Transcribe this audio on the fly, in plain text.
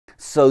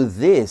So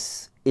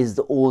this is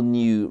the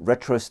all-new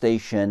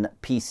Retrostation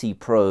PC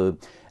Pro,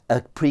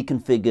 a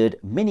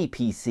pre-configured mini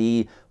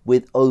PC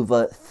with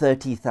over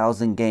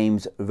 30,000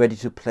 games ready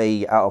to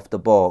play out of the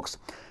box.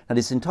 Now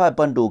this entire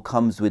bundle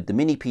comes with the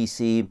mini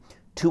PC,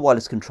 2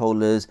 wireless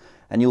controllers,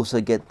 and you also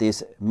get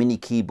this mini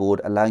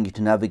keyboard allowing you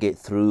to navigate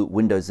through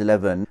Windows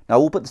 11. Now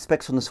we'll put the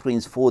specs on the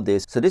screens for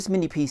this. So this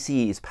mini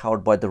PC is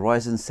powered by the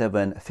Ryzen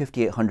 7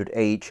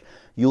 5800H.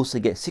 You also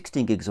get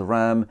 16 gigs of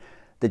RAM.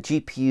 The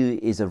GPU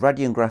is a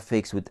Radeon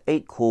graphics with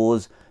 8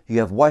 cores. You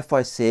have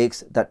Wi-Fi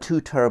 6, that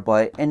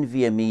 2TB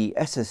NVMe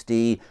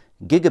SSD,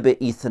 gigabit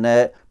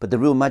Ethernet, but the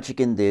real magic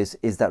in this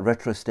is that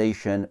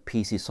Retrostation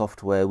PC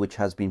software, which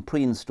has been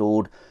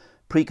pre-installed,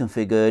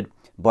 pre-configured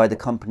by the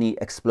company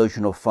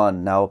Explosion of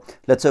Fun. Now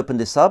let's open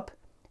this up.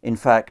 In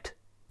fact,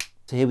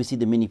 so here we see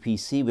the mini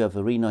PC. We have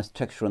a really nice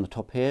texture on the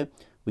top here.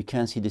 We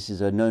can see this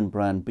is a known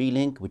brand,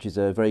 Beelink, which is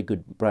a very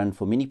good brand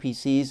for mini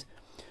PCs.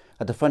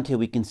 At the front here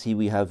we can see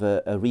we have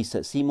a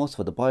reset CMOS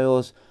for the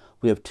BIOS.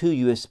 We have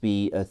 2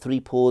 USB 3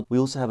 ports. We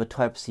also have a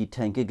Type-C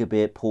 10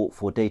 gigabit port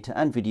for data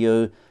and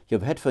video. You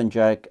have a headphone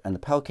jack and the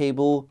power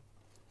cable.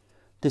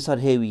 This side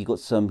here we got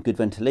some good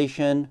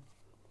ventilation.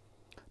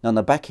 Now on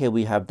the back here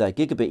we have that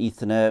gigabit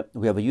Ethernet.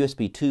 We have a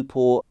USB 2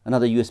 port,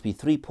 another USB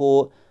 3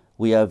 port.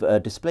 We have a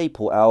display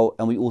port out,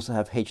 and we also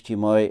have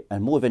HDMI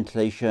and more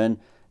ventilation,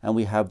 and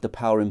we have the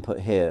power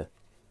input here.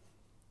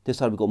 This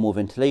side we've got more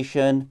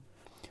ventilation.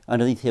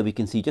 Underneath here we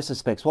can see just the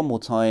specs one more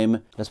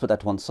time. Let's put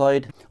that to one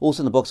side.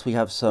 Also in the box we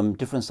have some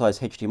different size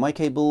HDMI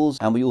cables,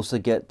 and we also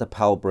get the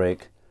power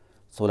brick.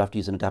 So we'll have to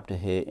use an adapter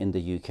here in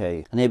the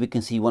UK. And here we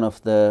can see one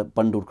of the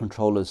bundled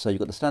controllers. So you've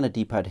got the standard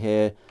D-pad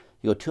here,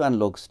 you've got 2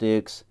 analog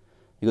sticks,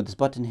 you've got this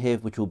button here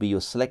which will be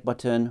your select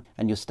button,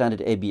 and your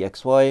standard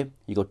ABXY.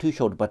 You've got 2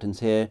 shoulder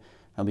buttons here,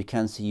 and we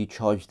can see you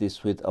charge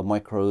this with a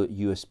micro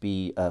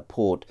USB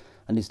port.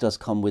 And this does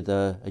come with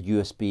a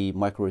USB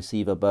micro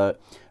receiver, but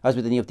as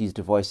with any of these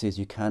devices,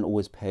 you can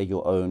always pair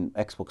your own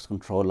Xbox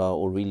controller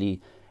or really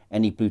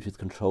any Bluetooth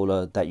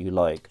controller that you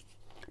like.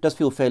 It does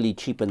feel fairly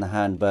cheap in the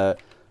hand,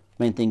 but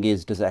main thing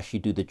is, does it actually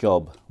do the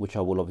job, which I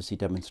will obviously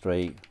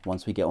demonstrate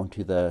once we get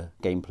onto the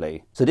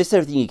gameplay. So this is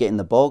everything you get in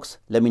the box.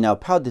 Let me now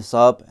power this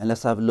up and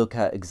let's have a look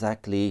at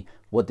exactly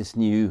what this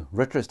new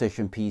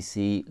Retrostation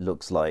PC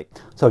looks like.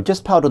 So I've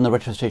just powered on the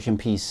Retrostation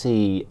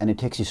PC and it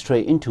takes you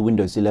straight into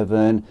Windows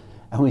 11.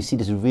 And we see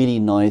this really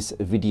nice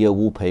video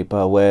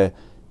wallpaper where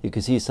you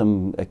can see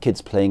some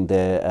kids playing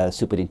their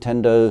Super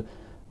Nintendo.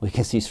 We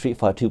can see Street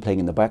Fighter 2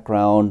 playing in the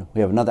background. We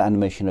have another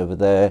animation over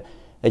there.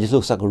 It just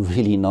looks like a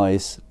really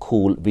nice,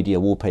 cool video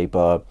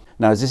wallpaper.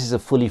 Now, as this is a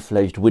fully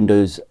fledged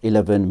Windows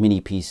 11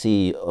 mini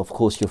PC, of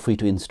course, you're free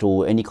to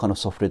install any kind of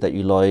software that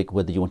you like,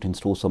 whether you want to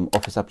install some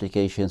office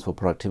applications for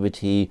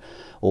productivity,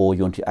 or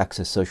you want to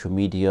access social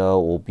media,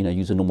 or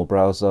use a normal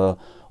browser.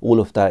 All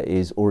of that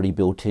is already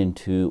built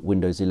into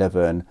Windows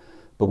 11.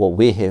 But what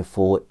we're here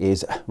for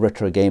is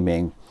retro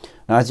gaming.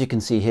 Now, as you can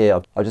see here,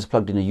 I've just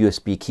plugged in a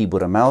USB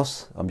keyboard and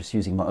mouse. I'm just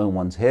using my own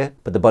ones here.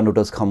 But the bundle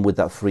does come with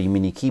that free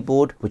mini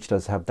keyboard, which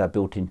does have that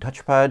built-in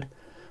touchpad.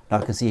 Now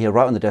I can see here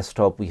right on the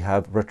desktop, we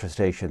have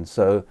Retrostation.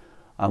 So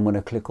I'm going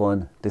to click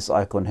on this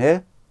icon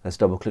here. Let's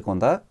double click on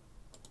that.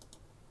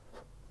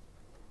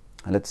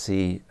 And let's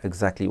see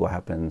exactly what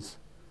happens.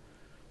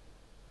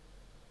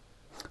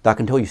 Now I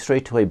can tell you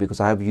straight away, because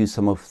I have used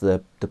some of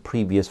the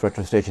previous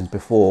Retrostations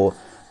before,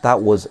 that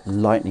was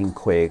lightning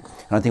quick.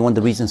 And I think one of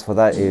the reasons for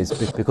that is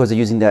because they're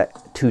using that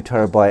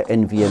 2TB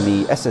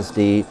NVMe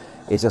SSD,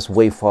 it's just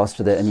way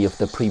faster than any of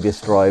the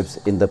previous drives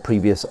in the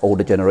previous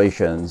older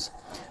generations.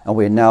 And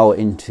we're now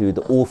into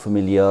the all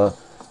familiar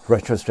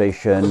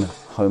Retrostation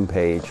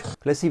homepage.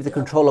 Let's see if the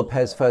controller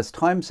pairs first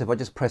time. So if I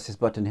just press this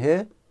button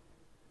here,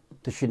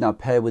 this should now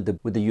pair with the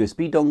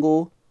USB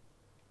dongle.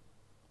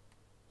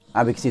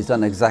 And we can see it's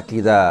done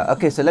exactly that.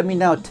 Okay, so let me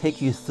now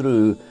take you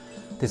through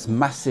this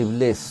massive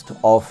list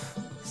of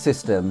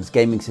systems,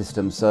 gaming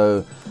systems.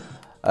 So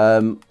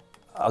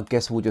I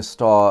guess we'll just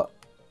start.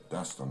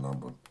 That's the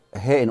number.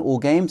 Here in all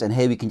games, and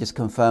here we can just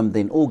confirm that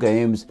in all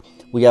games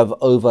we have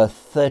over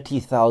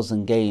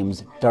 30,000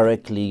 games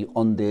directly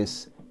on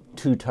this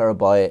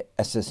 2TB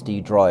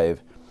SSD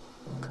drive.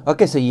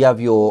 Okay, so you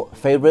have your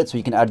favorites, so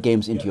you can add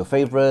games into your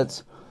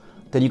favorites.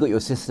 Then you got your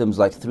systems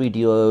like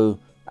 3DO,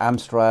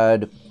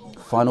 Amstrad,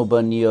 Final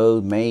Burn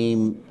Neo,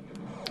 MAME,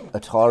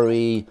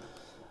 Atari,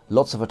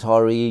 lots of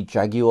Atari,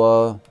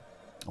 Jaguar,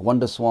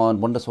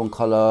 WonderSwan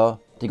Color.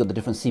 Then you got the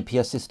different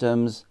CPS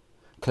systems,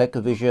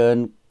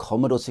 ColecoVision,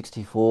 Commodore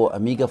 64,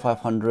 Amiga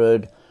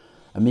 500,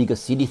 Amiga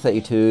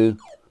CD32.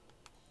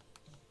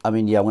 I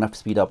mean, yeah, I'm gonna have to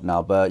speed up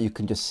now, but you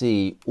can just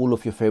see all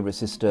of your favorite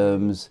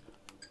systems.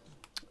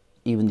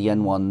 Even the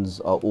N ones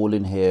are all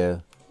in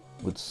here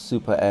with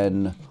Super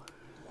N,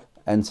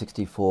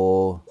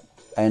 N64,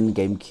 N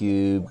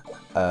GameCube,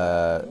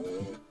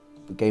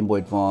 Game Boy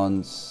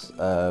Advance,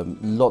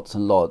 lots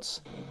and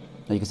lots.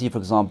 Now you can see, for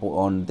example,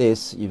 on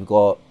this, you've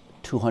got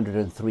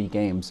 203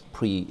 games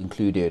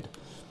pre-included.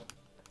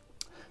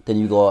 Then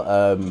you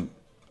got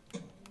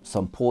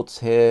some ports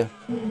here,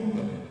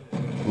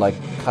 like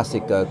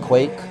classic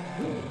Quake,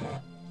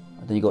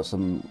 Then you got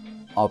some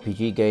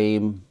RPG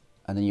game,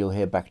 and then you'll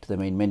head back to the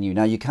main menu.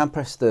 Now you can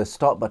press the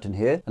start button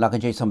here, and I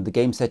can change some of the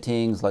game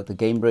settings, like the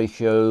game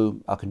ratio.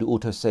 I can do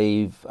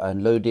autosave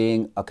and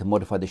loading. I can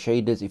modify the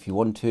shaders if you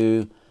want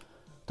to.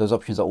 Those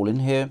options are all in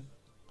here.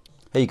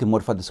 Here you can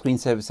modify the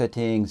screensaver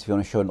settings if you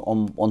want to show an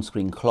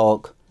on-screen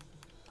clock.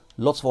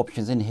 Lots of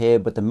options in here,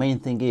 but the main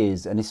thing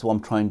is, and this is what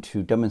I'm trying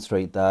to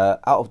demonstrate,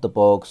 that out of the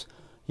box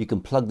you can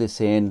plug this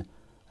in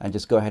and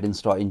just go ahead and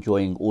start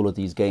enjoying all of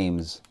these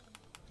games.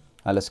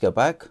 Let's go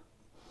back.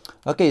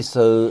 Okay,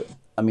 so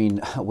I mean,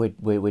 where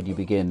do you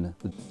begin?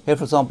 Here,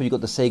 for example, you've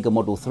got the Sega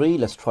Model 3.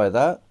 Let's try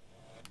that.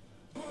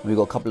 We've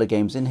got a couple of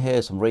games in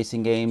here, some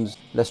racing games.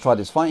 Let's try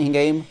this fighting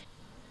game.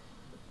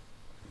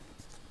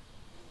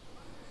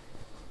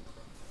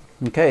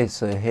 Okay,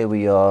 so here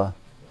we are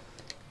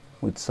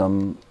with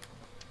some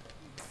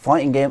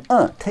fighting game.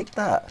 Take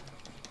that.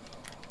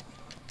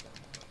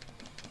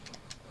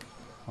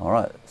 All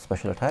right,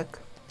 special attack.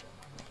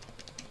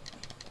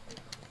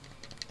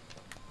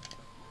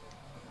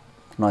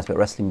 Nice bit of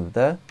wrestling move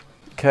there.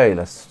 Okay,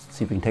 let's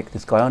see if we can take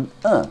this guy on.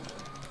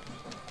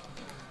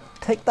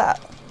 Take that.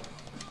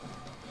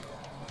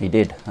 He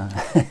did.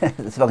 Let's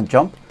see if I can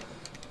jump.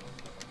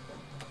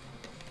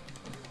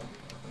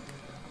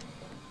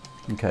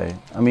 Okay,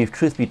 I mean, if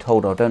truth be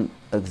told, I don't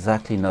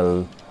exactly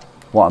know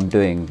what I'm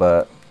doing,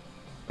 but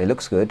it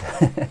looks good.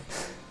 But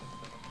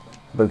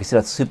we can see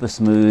that's super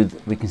smooth.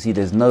 We can see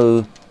there's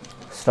no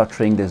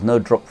stuttering, there's no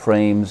drop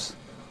frames.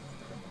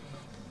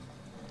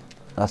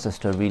 That's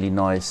just a really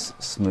nice,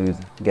 smooth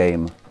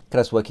game. Okay,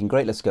 that's working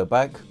great. Let's go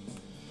back.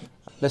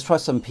 Let's try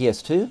some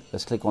PS2.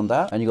 Let's click on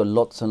that. And you've got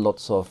lots and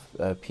lots of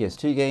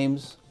PS2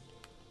 games.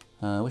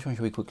 Which one should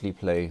we quickly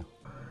play?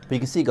 But you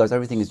can see, guys,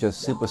 everything is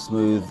just super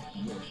smooth.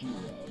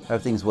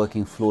 Everything's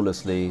working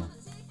flawlessly.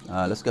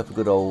 Let's go for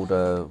good old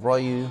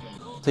Ryu.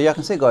 So yeah, I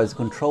can say, guys, the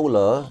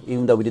controller,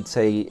 even though we did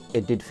say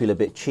it did feel a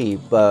bit cheap,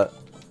 but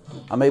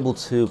I'm able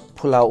to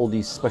pull out all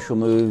these special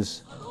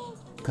moves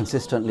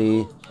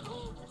consistently.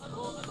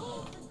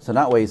 So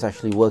that way it's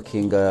actually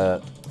working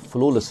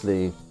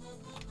flawlessly.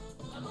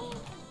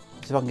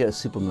 See if I can get a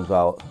super move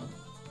out.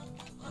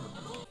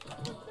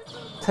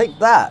 Take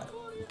that!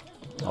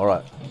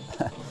 Alright.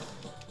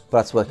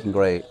 That's working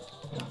great.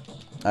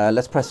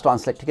 Let's press start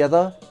and select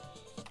together.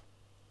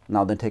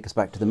 Now then take us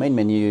back to the main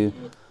menu,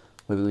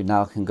 where we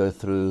now can go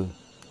through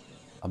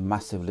a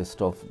massive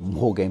list of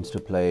more games to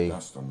play.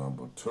 That's the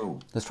number 2.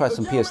 Let's try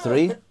some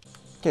PS3.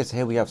 Okay, so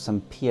here we have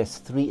some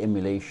PS3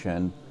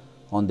 emulation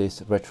on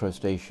this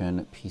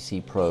Retrostation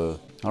PC PRO.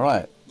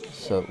 Alright,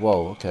 so,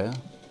 whoa, okay.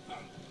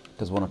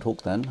 Does want to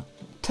talk then.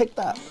 Take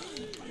that!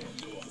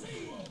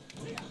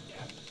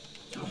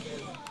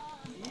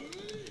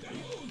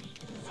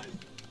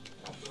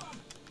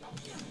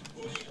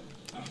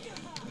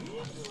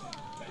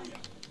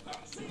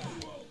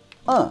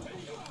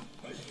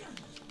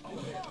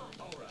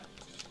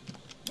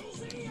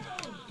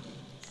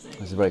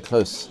 This is very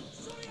close.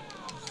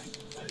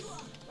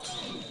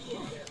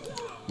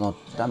 No,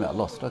 damn it, I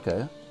lost.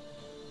 Okay.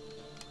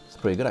 It's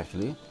pretty good,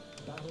 actually.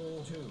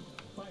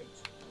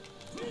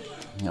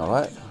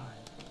 Alright.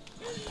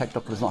 Tech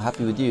Doctor is not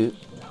happy with you.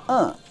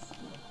 Go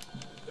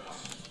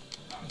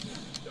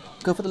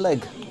for the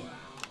leg.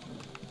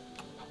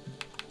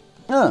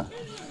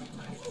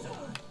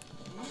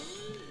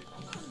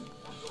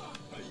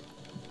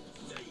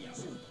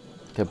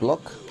 Okay,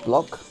 block,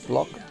 block,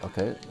 block.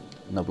 Okay,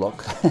 no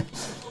block.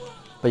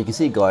 But you can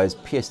see, guys,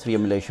 PS3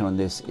 emulation on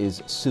this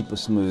is super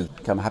smooth.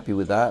 Okay, I'm happy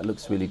with that. It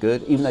looks really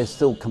good. Even though it's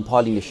still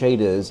compiling the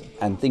shaders,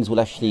 and things will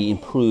actually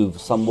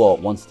improve somewhat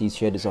once these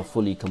shaders are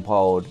fully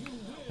compiled.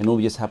 It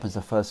normally just happens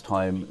the first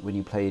time when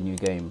you play a new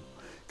game.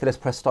 Okay, let's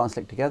press start and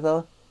select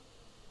together.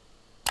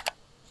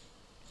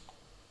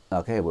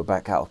 Okay, we're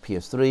back out of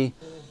PS3.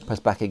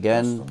 Press back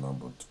again.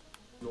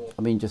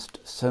 I mean, just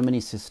so many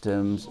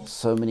systems,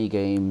 so many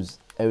games,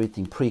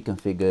 everything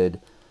pre-configured.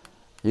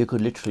 You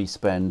could literally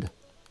spend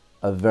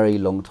a very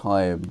long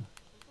time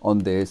on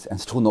this and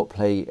still not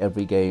play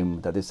every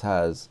game that this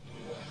has.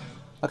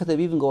 Okay, they've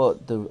even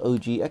got the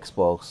OG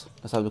Xbox.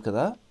 Let's have a look at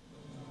that.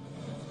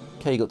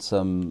 Okay, you got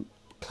some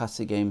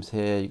classic games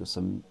here. You got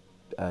some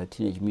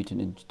Teenage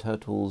Mutant Ninja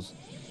Turtles.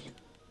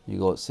 You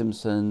got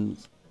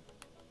Simpsons,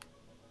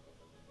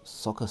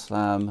 Soccer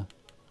Slam,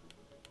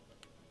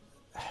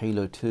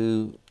 Halo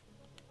 2.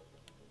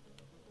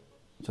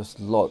 Just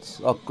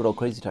lots. Oh, good old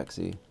Crazy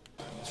Taxi.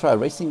 Let's try a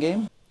racing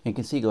game. You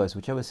can see, guys,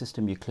 whichever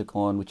system you click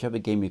on, whichever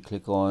game you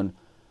click on,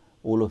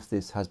 all of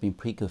this has been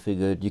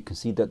pre-configured. You can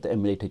see that the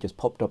emulator just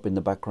popped up in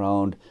the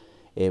background.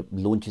 It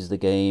launches the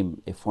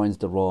game, it finds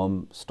the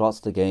ROM, starts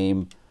the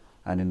game,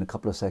 and in a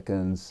couple of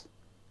seconds,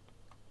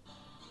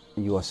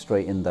 you are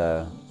straight in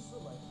there.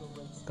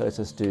 Okay, let's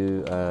just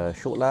do a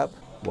short lap.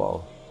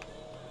 Wow.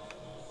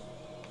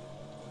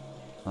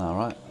 All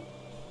right.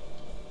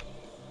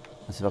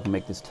 Let's see if I can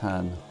make this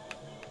turn.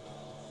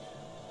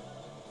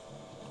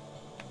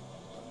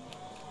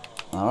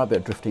 Alright, a bit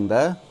of drifting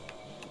there,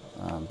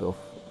 a bit of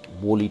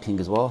wall eating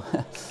as well.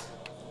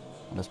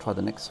 Let's try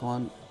the next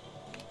one.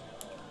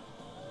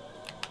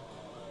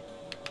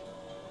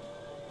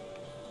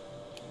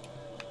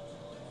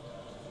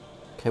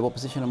 Okay, what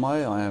position am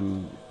I? I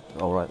am,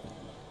 all right,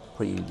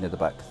 pretty near the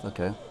back.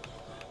 Okay,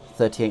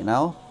 38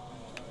 now.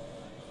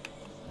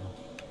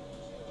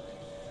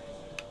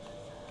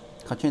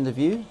 Can I change the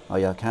view? Oh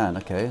yeah, I can.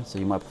 Okay, so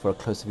you might prefer a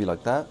closer view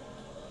like that,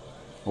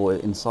 or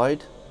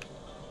inside,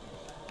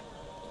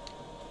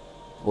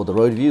 or the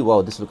road view.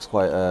 Wow, this looks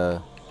quite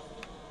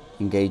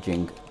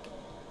engaging.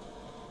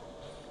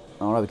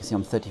 All right, we can see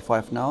I'm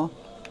 35 now.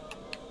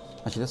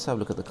 Actually, let's have a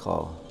look at the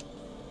car.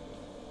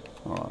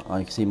 All right,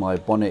 I can see my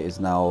bonnet is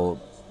now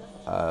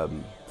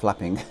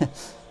flapping.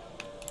 But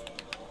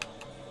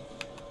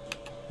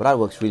that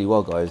works really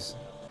well, guys.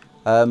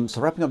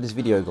 So wrapping up this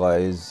video,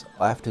 guys,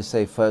 I have to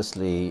say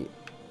firstly,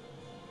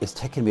 it's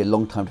taken me a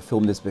long time to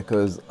film this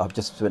because I've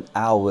just spent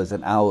hours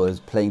and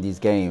hours playing these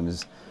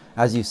games.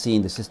 As you've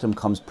seen, the system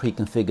comes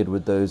pre-configured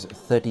with those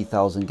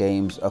 30,000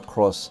 games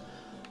across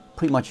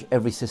pretty much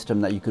every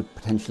system that you could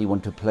potentially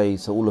want to play.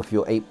 So all of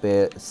your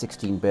 8-bit,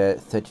 16-bit,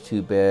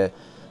 32-bit,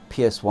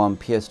 PS1,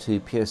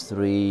 PS2,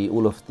 PS3,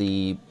 all of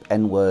the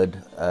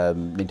N-word,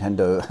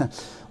 Nintendo,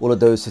 all of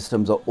those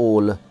systems are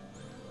all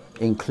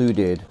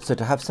included. So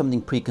to have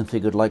something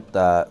pre-configured like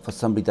that for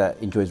somebody that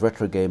enjoys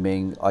retro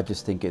gaming, I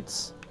just think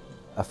it's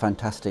a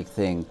fantastic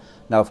thing.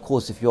 Now, of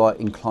course, if you are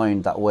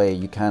inclined that way,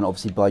 you can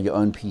obviously buy your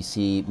own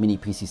PC, mini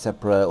PC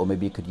separate, or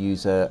maybe you could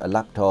use a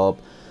laptop.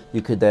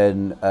 You could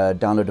then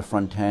download a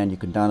front end, you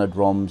can download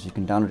ROMs, you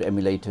can download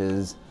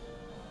emulators,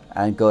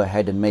 and go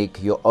ahead and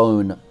make your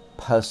own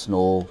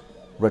personal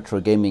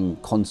retro gaming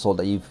console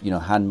that you've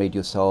handmade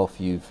yourself.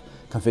 You've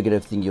configured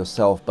everything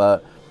yourself.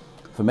 But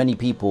for many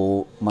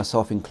people,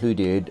 myself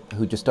included,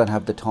 who just don't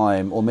have the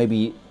time, or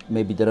maybe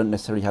they don't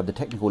necessarily have the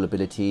technical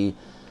ability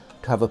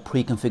to have a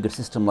pre-configured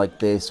system like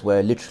this,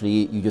 where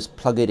literally you just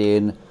plug it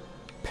in,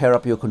 pair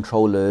up your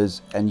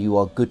controllers, and you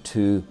are good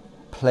to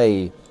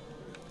play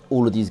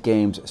all of these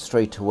games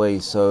straight away.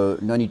 So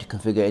no need to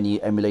configure any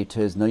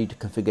emulators, no need to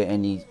configure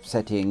any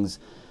settings.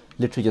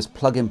 Literally just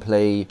plug and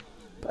play,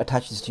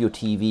 attach this to your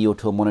TV or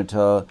to a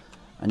monitor,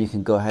 and you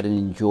can go ahead and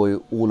enjoy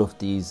all of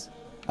these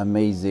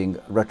amazing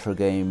retro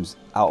games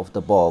out of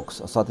the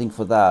box. So I think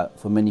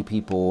for many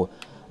people,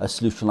 a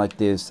solution like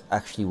this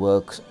actually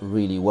works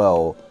really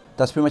well.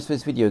 That's pretty much for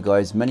this video,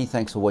 guys. Many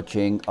thanks for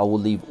watching. I will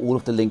leave all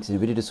of the links in the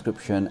video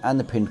description and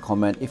the pinned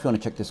comment if you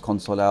want to check this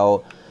console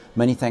out.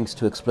 Many thanks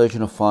to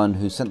Explosion of Fun,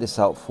 who sent this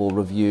out for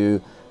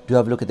review. Do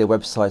have a look at their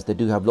websites. They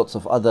do have lots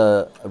of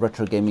other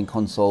retro gaming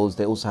consoles.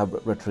 They also have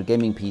retro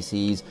gaming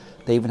PCs.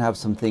 They even have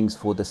some things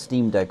for the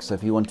Steam Deck. So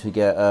if you want to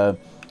get a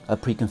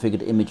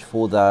pre-configured image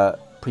for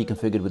that,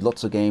 pre-configured with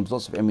lots of games,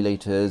 lots of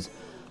emulators,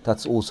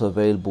 that's also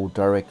available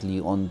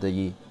directly on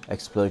the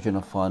Explosion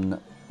of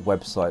Fun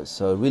website.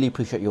 So really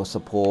appreciate your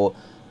support.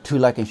 Do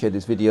like and share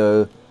this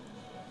video,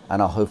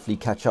 and I'll hopefully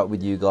catch up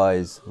with you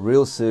guys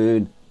real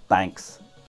soon. Thanks.